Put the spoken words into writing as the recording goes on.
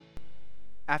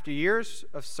After years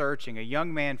of searching, a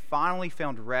young man finally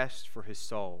found rest for his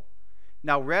soul.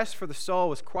 Now, rest for the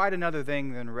soul is quite another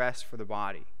thing than rest for the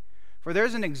body. For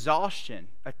there's an exhaustion,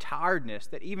 a tiredness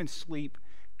that even sleep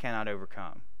cannot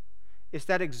overcome. It's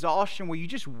that exhaustion where you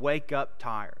just wake up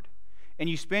tired. And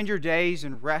you spend your days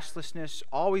in restlessness,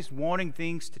 always wanting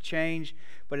things to change,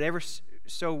 but it ever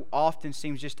so often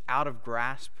seems just out of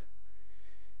grasp.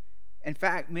 In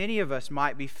fact, many of us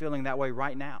might be feeling that way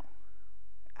right now.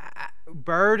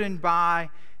 Burdened by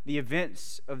the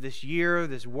events of this year,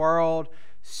 this world,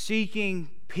 seeking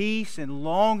peace and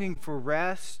longing for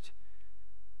rest,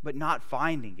 but not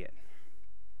finding it.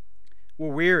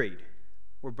 We're wearied.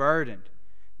 We're burdened.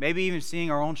 Maybe even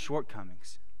seeing our own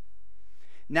shortcomings.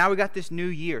 Now we got this new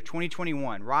year,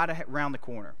 2021, right around the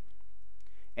corner.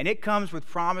 And it comes with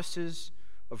promises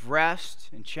of rest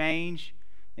and change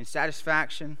and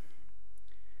satisfaction.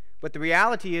 But the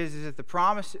reality is that the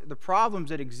problems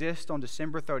that exist on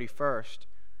December 31st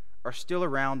are still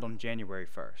around on January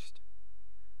 1st.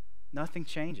 Nothing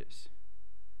changes.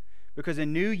 Because a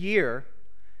new year,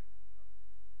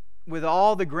 with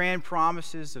all the grand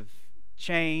promises of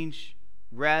change,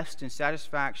 rest, and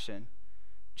satisfaction,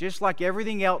 just like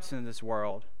everything else in this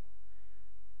world,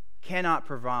 cannot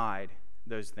provide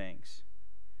those things.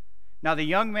 Now, the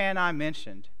young man I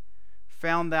mentioned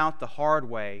found out the hard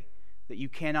way that you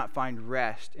cannot find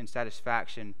rest and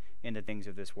satisfaction in the things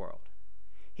of this world.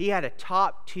 He had a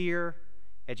top-tier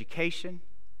education,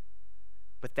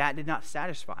 but that did not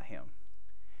satisfy him.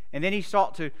 And then he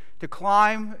sought to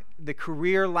climb the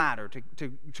career ladder,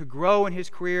 to grow in his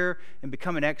career and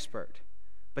become an expert.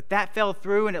 But that fell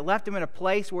through, and it left him in a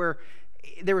place where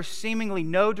there was seemingly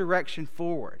no direction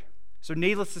forward. So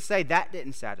needless to say, that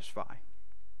didn't satisfy.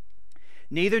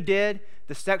 Neither did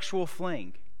the sexual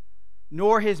fling,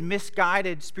 nor his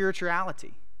misguided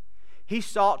spirituality. He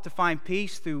sought to find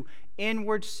peace through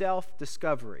inward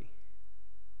self-discovery.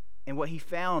 And what he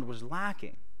found was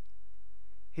lacking.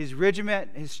 His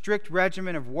strict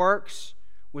regimen of works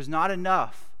was not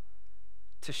enough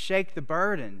to shake the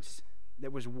burdens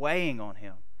that was weighing on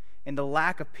him and the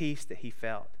lack of peace that he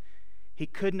felt. He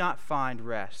could not find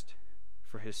rest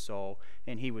for his soul,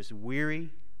 and he was weary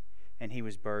and he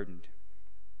was burdened.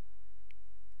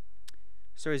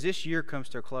 So as this year comes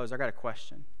to a close, I got a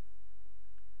question.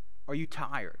 Are you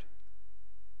tired?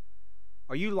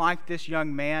 Are you like this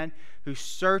young man who's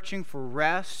searching for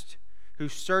rest,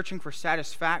 who's searching for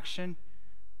satisfaction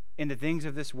in the things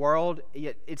of this world,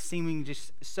 yet it's seeming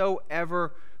just so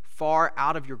ever far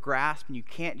out of your grasp and you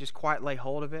can't just quite lay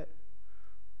hold of it?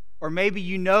 Or maybe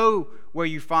you know where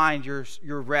you find your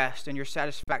rest and your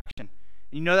satisfaction, and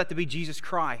you know that to be Jesus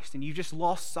Christ, and you've just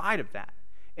lost sight of that,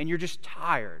 and you're just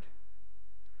tired.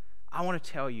 I want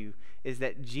to tell you is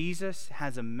that Jesus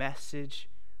has a message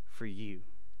for you.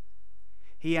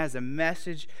 He has a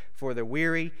message for the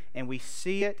weary, and we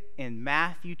see it in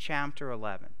Matthew chapter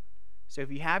 11. So if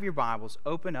you have your Bibles,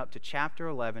 open up to chapter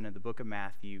 11 of the book of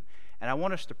Matthew, and I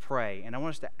want us to pray, and I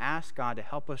want us to ask God to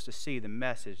help us to see the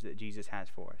message that Jesus has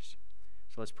for us.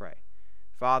 So let's pray.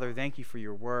 Father, thank you for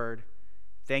your word.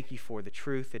 Thank you for the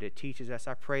truth that it teaches us.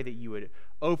 I pray that you would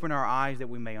open our eyes that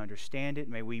we may understand it.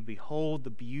 May we behold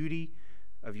the beauty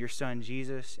of your Son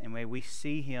Jesus, and may we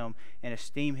see him and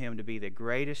esteem him to be the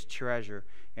greatest treasure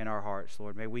in our hearts,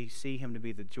 Lord. May we see him to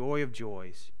be the joy of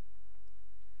joys,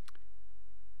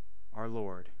 our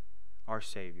Lord, our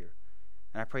Savior.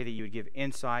 And I pray that you would give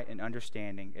insight and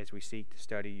understanding as we seek to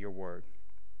study your word.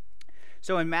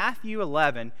 So in Matthew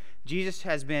 11, Jesus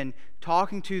has been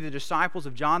talking to the disciples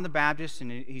of John the Baptist,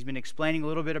 and he's been explaining a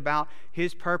little bit about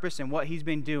his purpose and what he's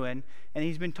been doing. And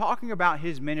he's been talking about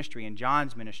his ministry and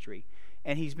John's ministry.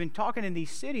 And he's been talking in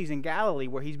these cities in Galilee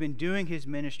where he's been doing his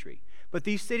ministry. But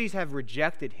these cities have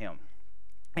rejected him.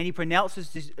 And he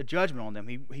pronounces a judgment on them.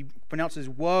 He pronounces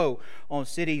woe on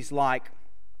cities like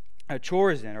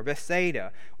Chorazin or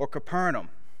Bethsaida or Capernaum,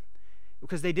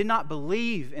 because they did not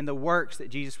believe in the works that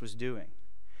Jesus was doing.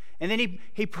 And then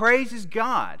he praises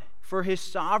God for his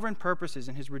sovereign purposes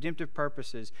and his redemptive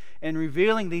purposes, and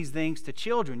revealing these things to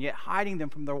children, yet hiding them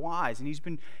from their wise. And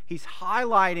he's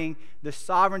highlighting the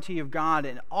sovereignty of God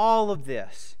in all of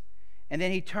this. And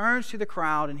then he turns to the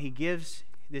crowd and he gives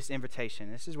this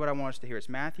invitation. This is what I want us to hear. It's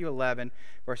Matthew 11,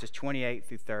 verses 28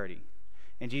 through 30.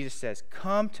 And Jesus says,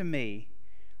 "Come to me,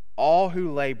 all who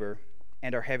labor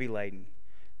and are heavy laden,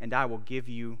 and I will give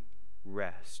you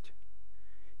rest.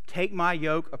 Take my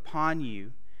yoke upon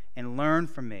you and learn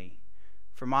from me,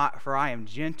 for I am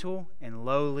gentle and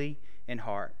lowly in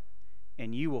heart,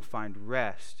 and you will find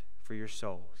rest for your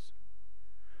souls.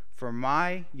 For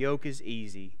my yoke is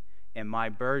easy and my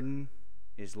burden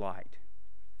is light."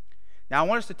 Now, I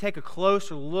want us to take a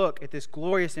closer look at this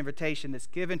glorious invitation that's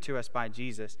given to us by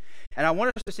Jesus. And I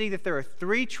want us to see that there are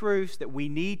 3 truths that we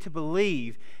need to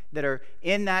believe that are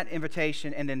in that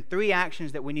invitation, and then 3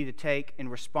 actions that we need to take in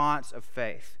response of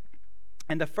faith.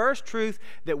 And the first truth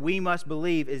that we must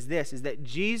believe is this, is that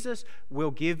Jesus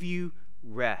will give you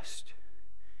rest.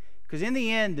 Because in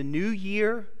the end, the new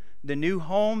year, the new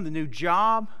home, the new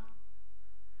job,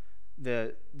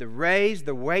 the raise,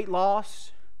 the weight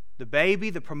loss, the baby,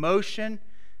 the promotion,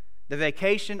 the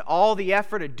vacation, all the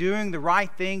effort at doing the right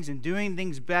things and doing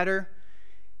things better,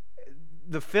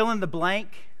 the fill in the blank,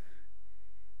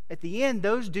 at the end,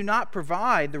 those do not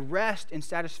provide the rest and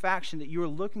satisfaction that you are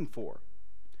looking for.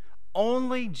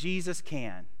 Only Jesus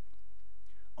can.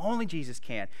 Only Jesus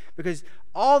can. Because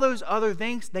all those other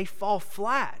things, they fall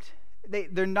flat.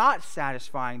 They're not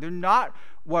satisfying. They're not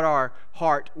what our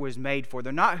heart was made for.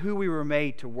 They're not who we were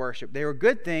made to worship. They are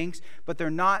good things, but they're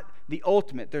not the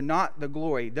ultimate. They're not the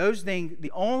glory. Those things,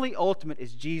 the only ultimate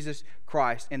is Jesus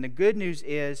Christ. And the good news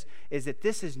is that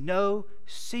this is no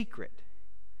secret.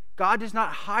 God does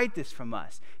not hide this from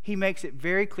us. He makes it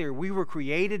very clear. We were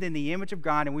created in the image of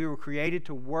God, and we were created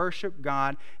to worship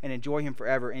God and enjoy Him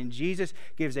forever. And Jesus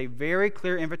gives a very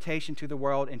clear invitation to the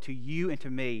world and to you and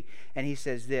to me. And He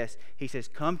says this. He says,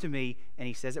 come to me, and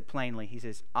He says it plainly. He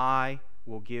says, I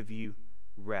will give you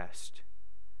rest.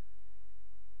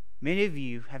 Many of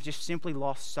you have just simply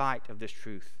lost sight of this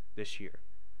truth this year.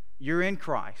 You're in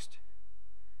Christ.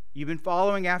 You've been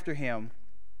following after Him,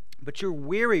 but you're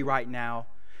weary right now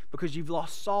because you've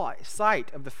lost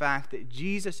sight of the fact that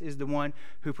Jesus is the one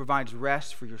who provides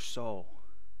rest for your soul.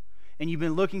 And you've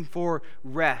been looking for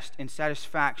rest and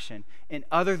satisfaction in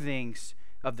other things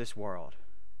of this world.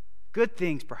 Good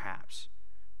things, perhaps.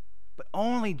 But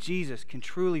only Jesus can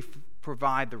truly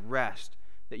provide the rest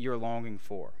that you're longing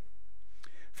for.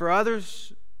 For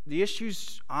others, the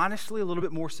issue's honestly a little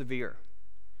bit more severe.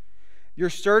 You're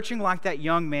searching like that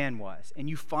young man was, and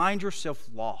you find yourself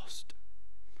lost.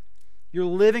 You're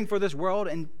living for this world,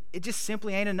 and it just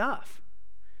simply ain't enough.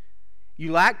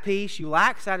 You lack peace. You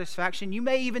lack satisfaction. You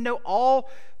may even know all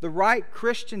the right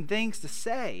Christian things to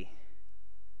say.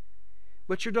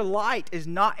 But your delight is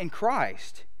not in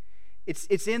Christ.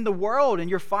 It's in the world, and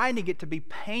you're finding it to be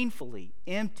painfully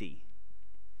empty.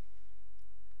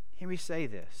 Hear me say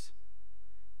this.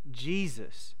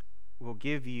 Jesus will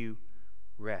give you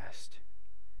rest.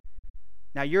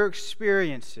 Now, your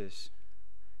experiences,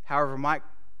 however, might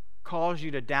cause you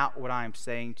to doubt what I am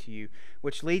saying to you,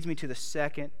 which leads me to the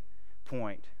second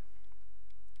point,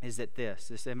 is that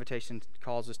this invitation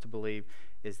calls us to believe,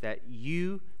 is that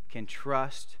you can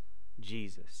trust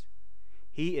Jesus.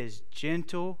 He is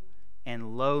gentle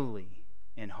and lowly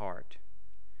in heart.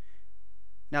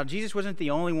 Now, Jesus wasn't the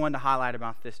only one to highlight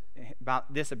about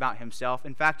this about himself.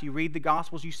 In fact, you read the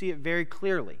Gospels, you see it very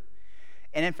clearly.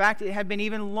 And in fact, it had been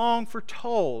even long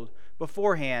foretold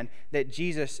beforehand that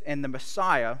Jesus the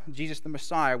Messiah,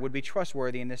 would be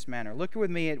trustworthy in this manner. Look with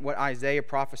me at what Isaiah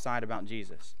prophesied about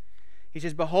Jesus. He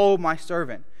says, behold my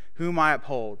servant, whom I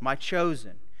uphold, my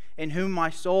chosen, in whom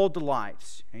my soul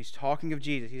delights. And he's talking of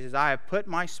Jesus. He says, I have put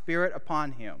my spirit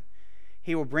upon him.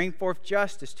 He will bring forth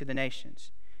justice to the nations.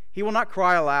 He will not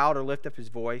cry aloud or lift up his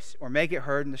voice or make it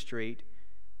heard in the street.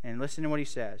 And listen to what he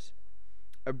says.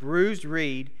 A bruised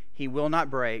reed he will not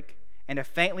break, and a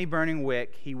faintly burning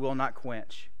wick he will not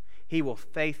quench. He will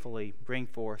faithfully bring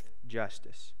forth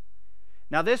justice.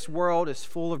 Now, this world is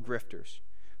full of grifters,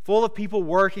 full of people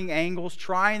working angles,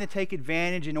 trying to take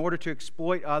advantage in order to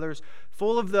exploit others,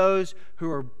 full of those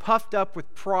who are puffed up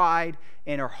with pride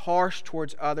and are harsh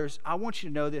towards others. I want you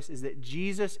to know this, is that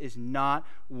Jesus is not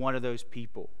one of those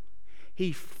people.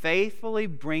 He faithfully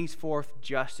brings forth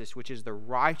justice, which is the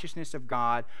righteousness of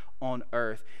God on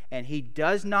earth. And he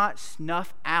does not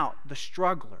snuff out the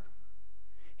struggler.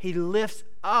 He lifts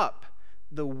up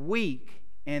the weak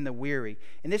and the weary.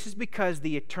 And this is because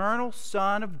the eternal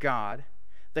Son of God,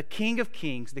 the King of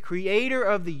Kings, the Creator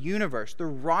of the universe, the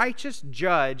righteous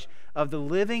judge of the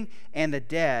living and the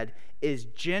dead, is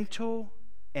gentle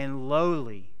and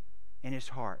lowly in his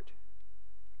heart.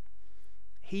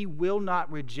 He will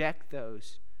not reject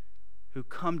those who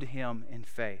come to him in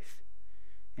faith,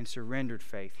 in surrendered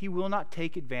faith. He will not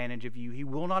take advantage of you. He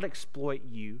will not exploit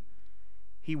you.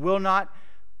 He will not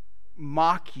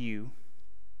mock you.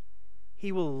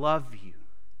 He will love you.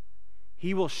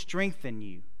 He will strengthen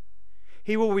you.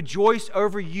 He will rejoice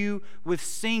over you with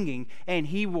singing, and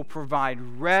he will provide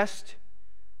rest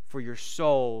for your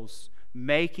souls,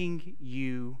 making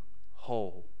you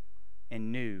whole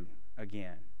and new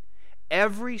again.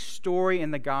 Every story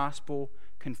in the gospel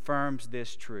confirms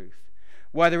this truth.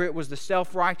 Whether it was the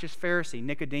self-righteous Pharisee,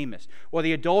 Nicodemus, or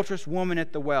the adulterous woman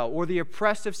at the well, or the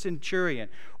oppressive centurion,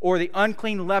 or the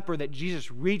unclean leper that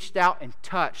Jesus reached out and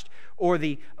touched, or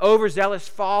the overzealous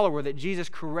follower that Jesus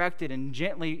corrected and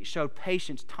gently showed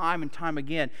patience time and time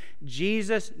again,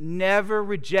 Jesus never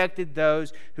rejected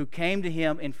those who came to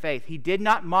him in faith. He did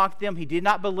not mock them. He did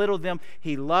not belittle them.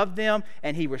 He loved them,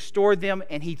 and he restored them,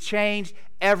 and he changed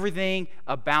everything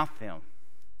about them.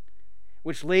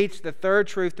 Which leads to the third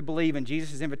truth to believe in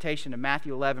Jesus' invitation in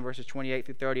Matthew 11, verses 28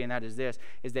 through 30, and that is this,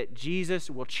 is that Jesus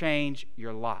will change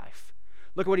your life.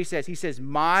 Look at what he says. He says,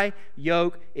 my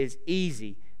yoke is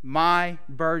easy. My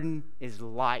burden is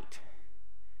light.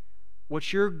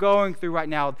 What you're going through right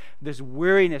now, this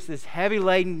weariness, this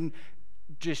heavy-laden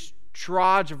just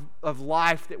trudge of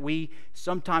life that we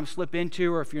sometimes slip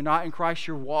into, or if you're not in Christ,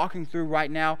 you're walking through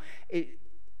right now,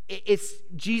 it's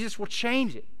Jesus will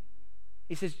change it.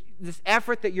 He says, this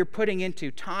effort that you're putting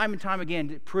into time and time again,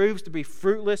 it proves to be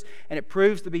fruitless and it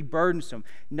proves to be burdensome.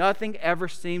 Nothing ever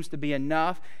seems to be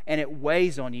enough, and it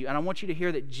weighs on you. And I want you to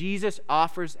hear that Jesus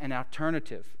offers an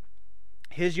alternative.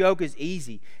 His yoke is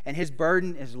easy and his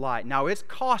burden is light. Now, it's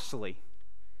costly.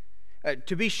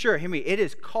 To be sure, hear me, it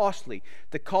is costly.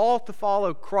 The call to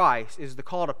follow Christ is the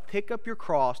call to pick up your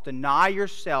cross, deny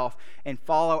yourself, and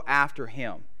follow after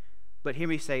him. But hear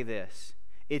me say this.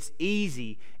 It's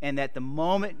easy, and that the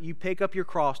moment you pick up your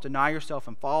cross, deny yourself,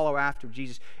 and follow after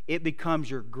Jesus, it becomes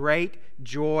your great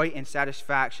joy and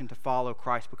satisfaction to follow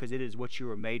Christ, because it is what you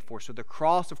were made for. So the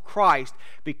cross of Christ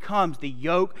becomes the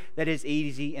yoke that is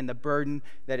easy and the burden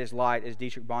that is light, as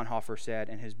Dietrich Bonhoeffer said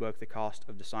in his book, The Cost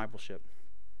of Discipleship.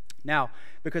 Now,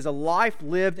 because a life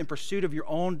lived in pursuit of your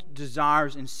own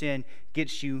desires and sin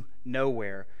gets you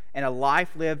nowhere, and a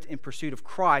life lived in pursuit of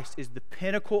Christ is the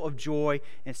pinnacle of joy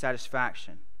and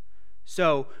satisfaction.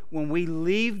 So, when we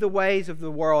leave the ways of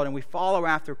the world and we follow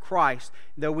after Christ,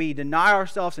 though we deny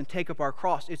ourselves and take up our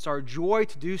cross, it's our joy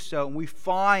to do so, and we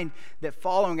find that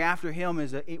following after him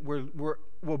is we're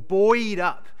buoyed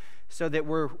up, so that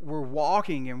we're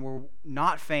walking and we're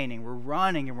not fainting, we're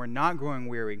running and we're not growing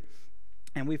weary.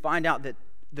 And we find out that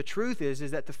the truth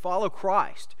is that to follow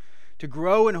Christ, to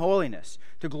grow in holiness,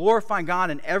 to glorify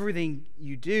God in everything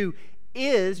you do,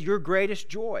 is your greatest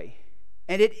joy.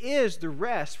 And it is the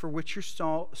rest for which your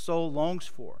soul longs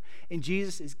for. And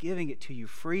Jesus is giving it to you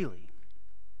freely.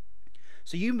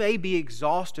 So you may be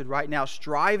exhausted right now,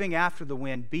 striving after the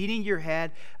wind, beating your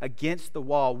head against the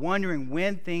wall, wondering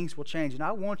when things will change. And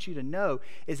I want you to know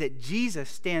is that Jesus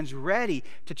stands ready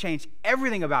to change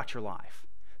everything about your life,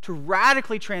 to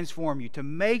radically transform you, to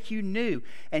make you new.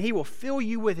 And he will fill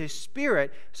you with his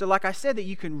Spirit, so like I said, that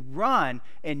you can run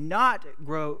and not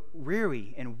grow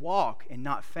weary, and walk and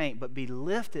not faint, but be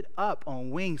lifted up on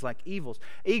wings like eagles.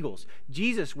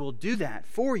 Jesus will do that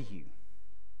for you.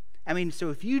 I mean,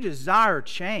 so if you desire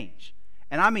change,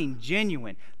 and I mean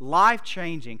genuine,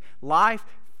 life-changing,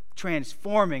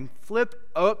 life-transforming, flip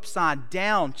upside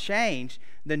down change,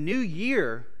 the new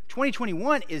year,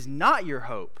 2021, is not your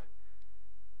hope.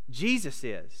 Jesus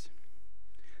is.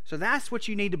 So that's what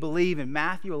you need to believe in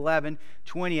Matthew 11,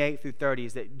 28 through 30,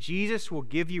 is that Jesus will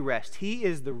give you rest. He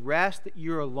is the rest that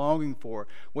you're longing for.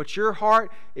 What your heart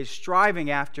is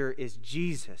striving after is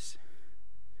Jesus.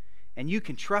 And you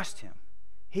can trust him.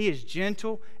 He is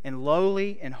gentle and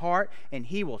lowly in heart, and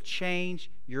he will change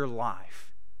your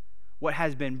life. What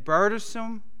has been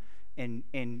burdensome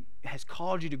and has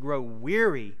caused you to grow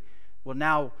weary will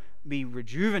now be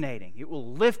rejuvenating. It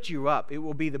will lift you up. It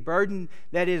will be the burden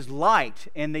that is light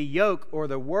and the yoke or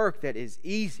the work that is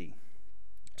easy.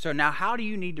 So now, how do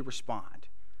you need to respond?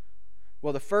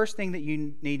 Well, the first thing that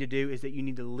you need to do is that you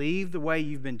need to leave the way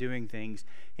you've been doing things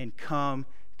and come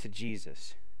to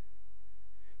Jesus.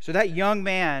 So that young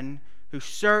man who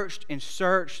searched and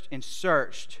searched and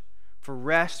searched for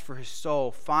rest for his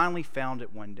soul finally found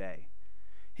it one day.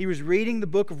 He was reading the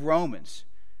book of Romans,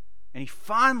 and he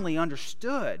finally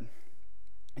understood.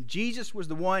 And Jesus was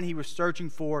the one he was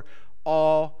searching for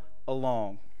all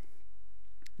along.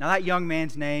 Now, that young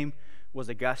man's name was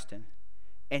Augustine,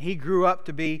 and he grew up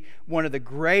to be one of the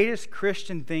greatest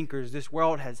Christian thinkers this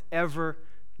world has ever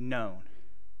known.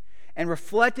 And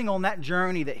reflecting on that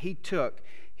journey that he took,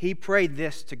 he prayed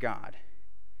this to God.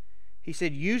 He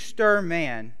said, "You stir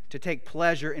man to take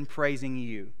pleasure in praising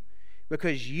you,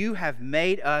 because you have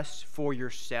made us for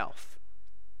yourself.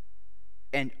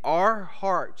 And our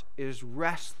heart is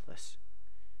restless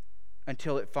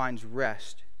until it finds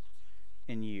rest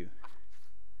in you."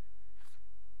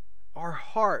 Our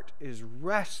heart is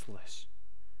restless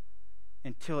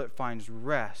until it finds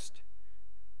rest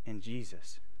in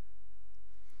Jesus.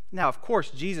 Now, of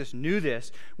course, Jesus knew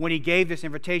this when he gave this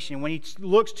invitation. When he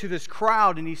looks to this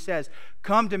crowd and he says,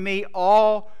 "Come to me,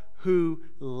 all who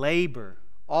labor,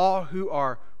 all who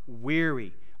are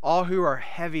weary, all who are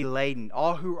heavy laden,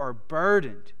 all who are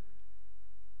burdened."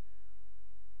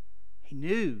 He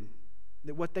knew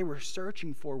that what they were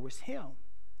searching for was him.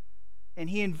 And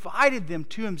he invited them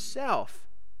to himself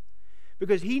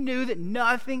because he knew that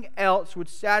nothing else would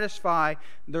satisfy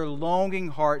their longing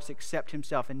hearts except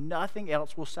himself. And nothing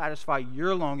else will satisfy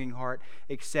your longing heart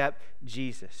except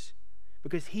Jesus,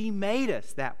 because he made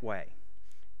us that way.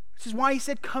 This is why he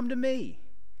said, "Come to me."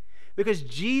 Because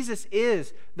Jesus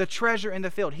is the treasure in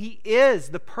the field. He is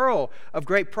the pearl of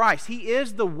great price. He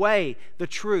is the way, the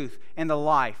truth, and the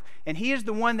life. And he is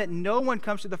the one that no one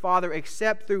comes to the Father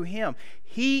except through him.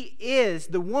 He is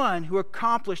the one who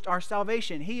accomplished our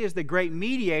salvation. He is the great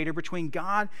mediator between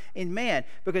God and man,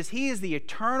 because he is the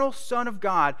eternal Son of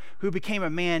God who became a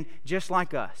man just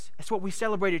like us. That's what we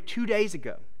celebrated 2 days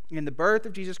ago. In the birth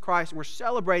of Jesus Christ, we're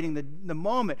celebrating the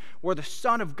moment where the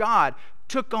Son of God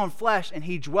took on flesh and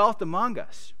he dwelt among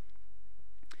us.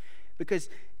 Because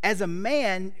as a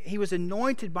man, he was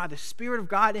anointed by the Spirit of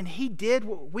God, and he did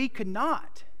what we could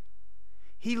not.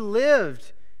 He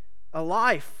lived a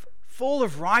life full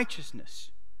of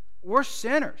righteousness. We're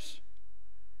sinners,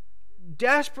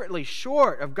 desperately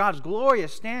short of God's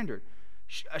glorious standard,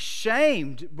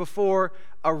 ashamed before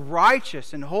a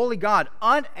righteous and holy God,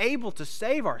 unable to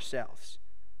save ourselves.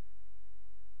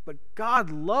 But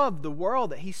God loved the world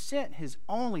that he sent his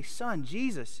only Son,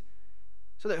 Jesus,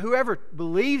 so that whoever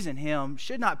believes in him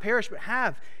should not perish but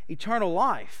have eternal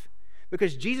life.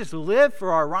 Because Jesus lived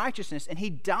for our righteousness, and he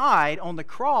died on the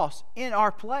cross in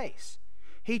our place.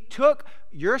 He took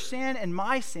your sin and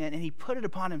my sin and he put it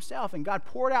upon himself, and God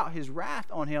poured out his wrath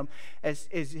on him as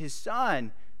his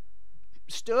Son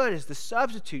stood as the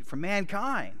substitute for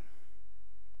mankind.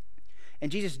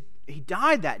 And Jesus, he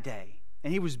died that day,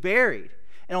 and he was buried.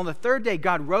 And on the third day,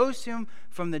 God rose him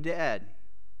from the dead.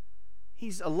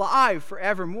 He's alive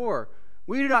forevermore.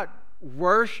 We do not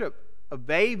worship a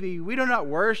baby. We do not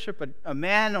worship a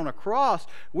man on a cross.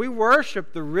 We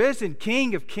worship the risen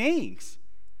King of Kings.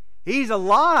 He's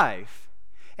alive.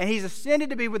 And he's ascended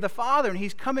to be with the Father, and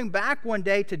he's coming back one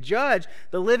day to judge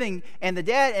the living and the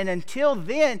dead. And until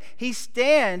then, he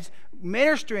stands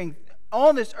ministering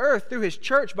on this earth through his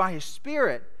church by his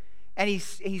Spirit. And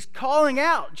he's calling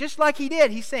out, just like he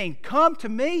did. He's saying, "Come to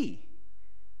me."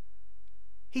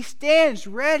 He stands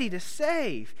ready to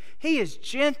save. He is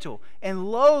gentle and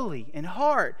lowly in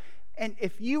heart. And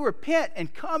if you repent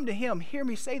and come to him, hear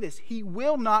me say this, he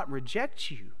will not reject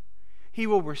you. He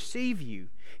will receive you.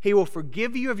 He will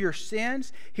forgive you of your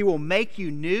sins. He will make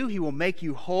you new. He will make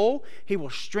you whole. He will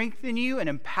strengthen you and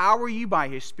empower you by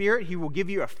his Spirit. He will give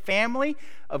you a family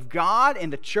of God in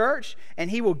the church,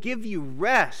 and he will give you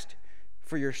rest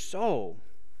for your soul.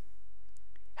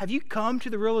 Have you come to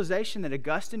the realization that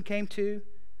Augustine came to?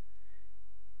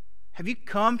 Have you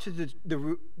come to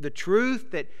the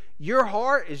truth that your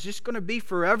heart is just going to be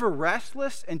forever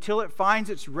restless until it finds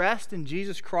its rest in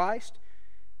Jesus Christ?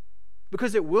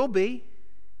 Because it will be.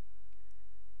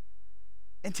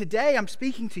 And today I'm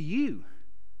speaking to you.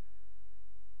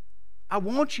 I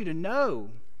want you to know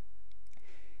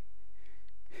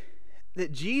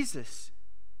that Jesus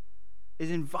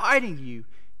is inviting you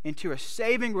into a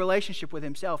saving relationship with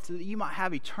himself so that you might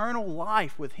have eternal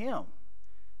life with him,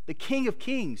 the King of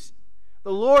Kings,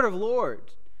 the Lord of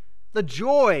Lords, the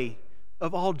joy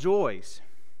of all joys.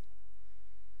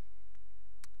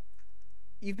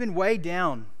 You've been weighed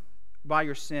down by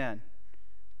your sin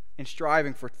and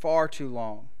striving for far too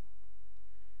long.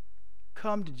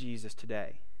 Come to Jesus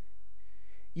today.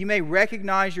 You may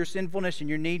recognize your sinfulness and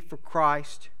your need for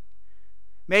Christ.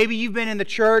 Maybe you've been in the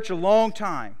church a long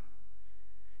time,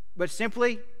 but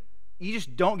simply you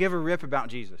just don't give a rip about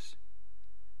Jesus.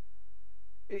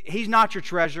 He's not your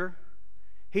treasure.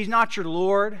 He's not your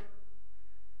Lord.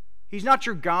 He's not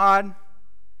your God.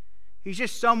 He's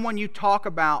just someone you talk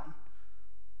about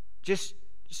just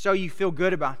so you feel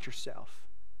good about yourself.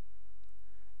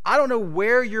 I don't know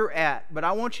where you're at, but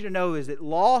I want you to know is that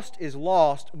lost is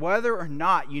lost whether or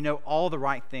not you know all the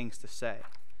right things to say.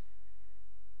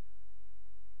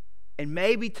 And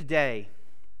maybe today,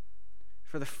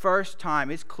 for the first time,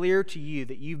 it's clear to you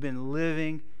that you've been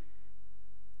living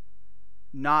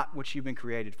not what you've been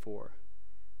created for.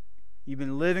 You've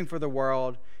been living for the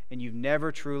world, and you've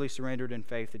never truly surrendered in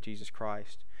faith to Jesus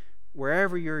Christ.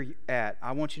 Wherever you're at,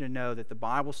 I want you to know that the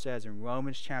Bible says in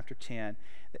Romans chapter 10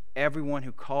 that everyone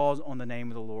who calls on the name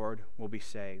of the Lord will be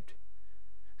saved.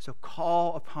 So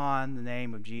call upon the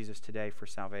name of Jesus today for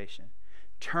salvation.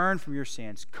 Turn from your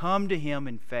sins. Come to Him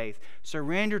in faith.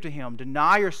 Surrender to Him.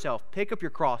 Deny yourself. Pick up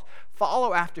your cross.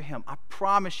 Follow after Him. I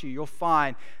promise you'll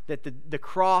find that the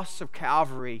cross of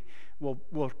Calvary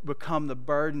will become the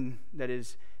burden that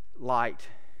is light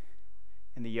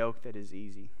and the yoke that is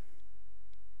easy.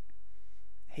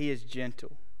 He is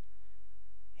gentle.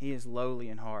 He is lowly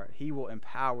in heart. He will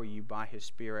empower you by His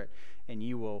Spirit, and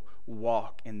you will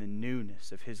walk in the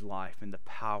newness of His life and the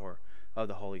power of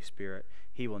the Holy Spirit.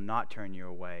 He will not turn you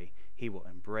away. He will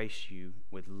embrace you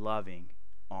with loving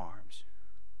arms.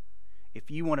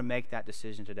 If you want to make that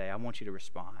decision today, I want you to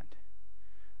respond.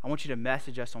 I want you to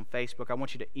message us on Facebook. I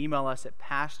want you to email us at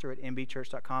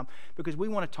pastor@mbchurch.com because we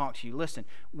want to talk to you. Listen,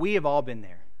 we have all been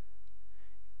there.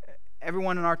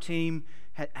 Everyone on our team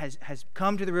has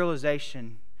come to the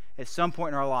realization at some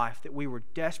point in our life that we were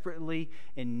desperately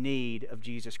in need of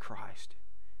Jesus Christ.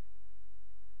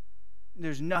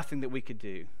 There's nothing that we could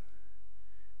do.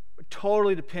 We're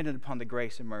totally dependent upon the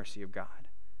grace and mercy of God.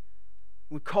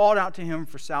 We called out to Him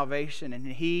for salvation, and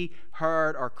He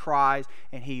heard our cries,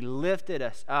 and He lifted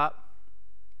us up,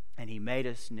 and He made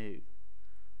us new.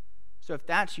 So if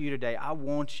that's you today, I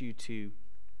want you to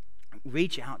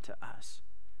reach out to us.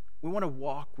 We want to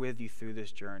walk with you through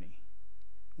this journey.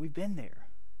 We've been there.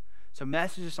 So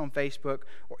message us on Facebook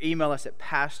or email us at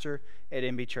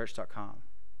pastor@mbchurch.com.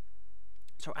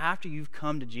 So after you've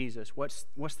come to Jesus, what's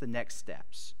the next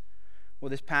steps? Well,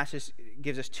 this passage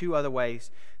gives us two other ways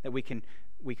that we can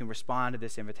respond to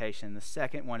this invitation. The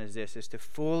second one is this, is to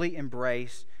fully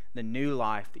embrace the new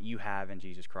life that you have in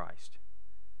Jesus Christ.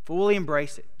 Fully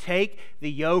embrace it. Take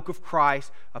the yoke of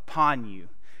Christ upon you.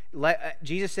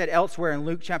 Jesus said elsewhere in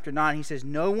Luke chapter 9, He says,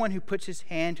 "No one who puts his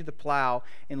hand to the plow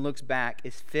and looks back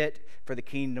is fit for the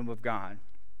kingdom of God."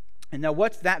 And now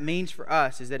what that means for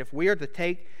us is that if we are to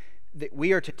take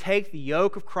the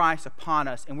yoke of Christ upon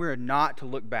us, and we are not to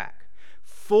look back.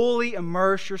 Fully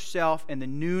immerse yourself in the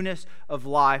newness of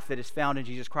life that is found in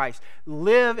Jesus Christ.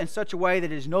 Live in such a way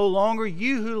that it is no longer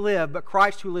you who live, but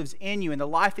Christ who lives in you. And the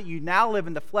life that you now live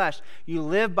in the flesh, you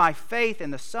live by faith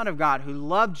in the Son of God who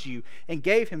loved you and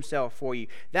gave Himself for you.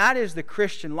 That is the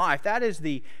Christian life. That is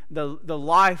the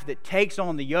life that takes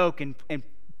on the yoke and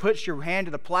puts your hand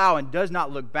to the plow and does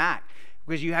not look back.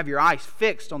 Because you have your eyes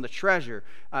fixed on the treasure,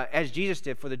 as Jesus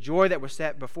did. For the joy that was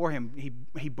set before Him,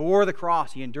 he bore the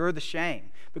cross, He endured the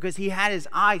shame, because He had His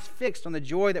eyes fixed on the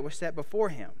joy that was set before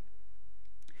Him.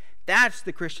 That's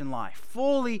the Christian life.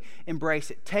 Fully embrace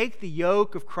it. Take the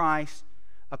yoke of Christ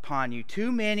upon you.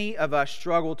 Too many of us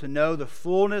struggle to know the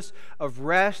fullness of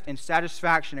rest and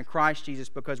satisfaction in Christ Jesus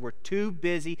because we're too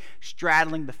busy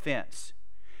straddling the fence.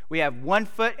 We have one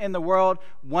foot in the world,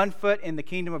 one foot in the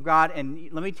kingdom of God.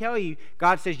 And let me tell you,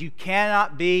 God says you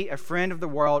cannot be a friend of the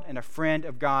world and a friend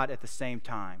of God at the same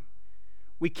time.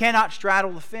 We cannot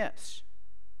straddle the fence.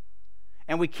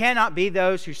 And we cannot be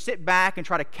those who sit back and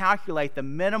try to calculate the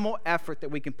minimal effort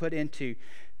that we can put into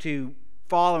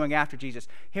following after Jesus.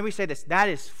 Hear me say this, that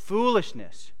is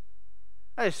foolishness.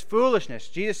 That is foolishness.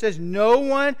 Jesus says no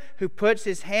one who puts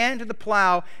his hand to the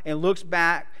plow and looks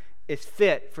back is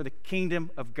fit for the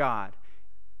kingdom of God.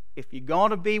 If you're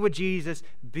going to be with Jesus,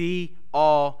 be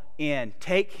all in.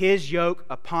 Take His yoke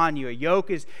upon you. A yoke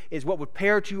is what would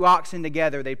pair two oxen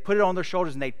together. They'd put it on their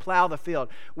shoulders and they'd plow the field.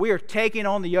 We are taking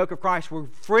on the yoke of Christ. We're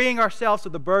freeing ourselves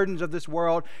of the burdens of this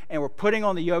world, and we're putting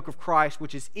on the yoke of Christ,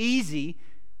 which is easy.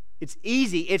 It's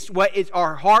easy. It's what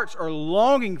our hearts are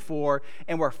longing for,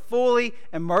 and we're fully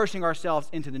immersing ourselves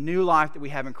into the new life that we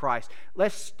have in Christ.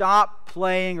 Let's stop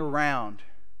playing around.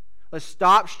 Let's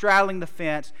stop straddling the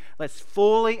fence. Let's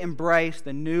fully embrace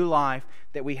the new life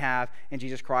that we have in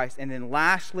Jesus Christ. And then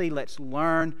lastly, let's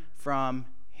learn from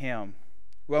Him.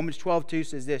 Romans 12:2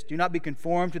 says this, "Do not be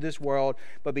conformed to this world,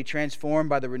 but be transformed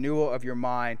by the renewal of your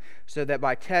mind, so that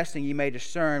by testing you may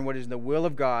discern what is the will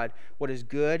of God, what is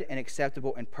good and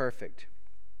acceptable and perfect."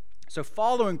 So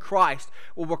following Christ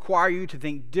will require you to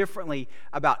think differently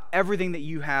about everything that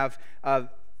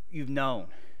you've known.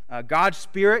 God's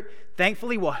Spirit,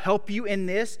 thankfully, will help you in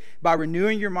this by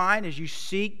renewing your mind as you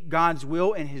seek God's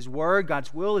will in His Word.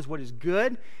 God's will is what is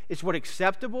good. It's what's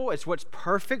acceptable. It's what's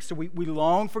perfect. So we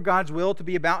long for God's will to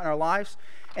be about in our lives.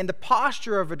 And the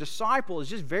posture of a disciple is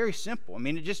just very simple. I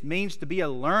mean, it just means to be a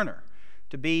learner,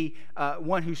 to be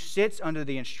one who sits under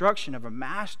the instruction of a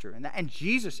master. And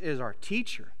Jesus is our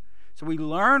teacher. So we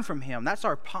learn from Him. That's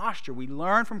our posture. We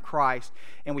learn from Christ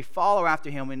and we follow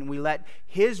after Him, and we let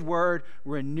His Word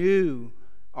renew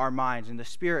our minds, and the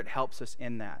Spirit helps us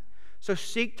in that. So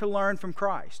seek to learn from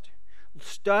Christ.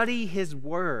 Study His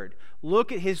Word.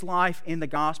 Look at His life in the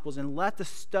Gospels, and let the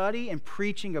study and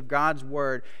preaching of God's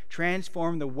Word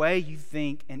transform the way you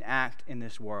think and act in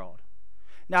this world.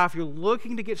 Now, if you're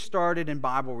looking to get started in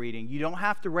Bible reading, you don't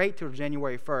have to wait till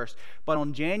January 1st. But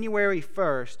on January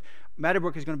 1st,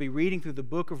 Meadowbrook is going to be reading through the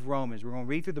book of Romans. We're going to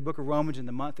read through the book of Romans in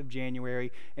the month of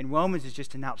January. And Romans is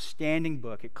just an outstanding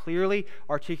book. It clearly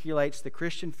articulates the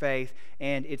Christian faith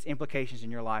and its implications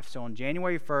in your life. So on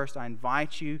January 1st, I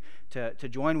invite you to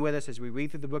join with us as we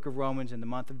read through the book of Romans in the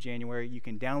month of January. You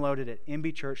can download it at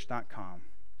mbchurch.com.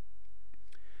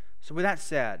 So with that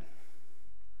said,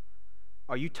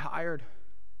 are you tired?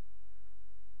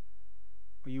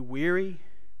 Are you weary?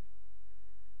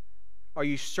 Are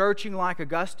you searching like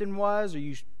Augustine was?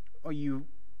 Are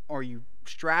you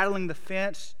straddling the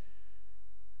fence?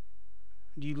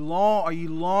 Are you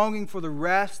longing for the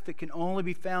rest that can only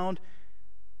be found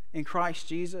in Christ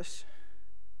Jesus?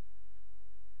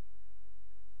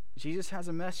 Jesus has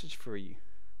a message for you,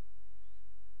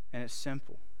 and it's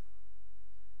simple.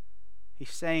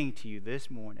 He's saying to you this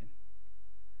morning,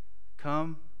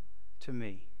 come to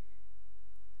me,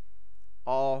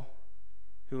 all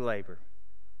who labor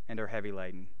and are heavy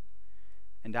laden,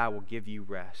 and I will give you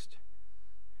rest.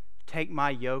 Take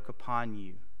my yoke upon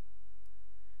you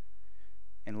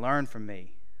and learn from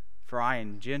me, for I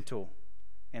am gentle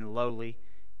and lowly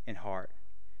in heart,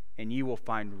 and you will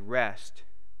find rest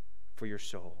for your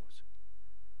souls.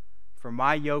 For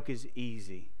my yoke is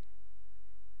easy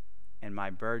and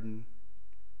my burden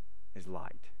is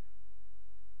light.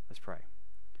 Let's pray.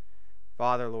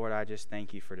 Father, Lord, I just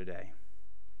thank you for today.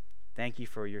 Thank you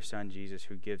for your Son, Jesus,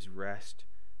 who gives rest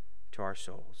to our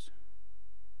souls.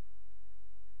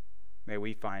 May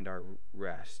we find our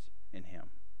rest in him.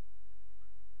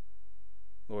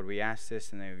 Lord, we ask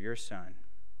this in the name of your Son,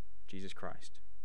 Jesus Christ.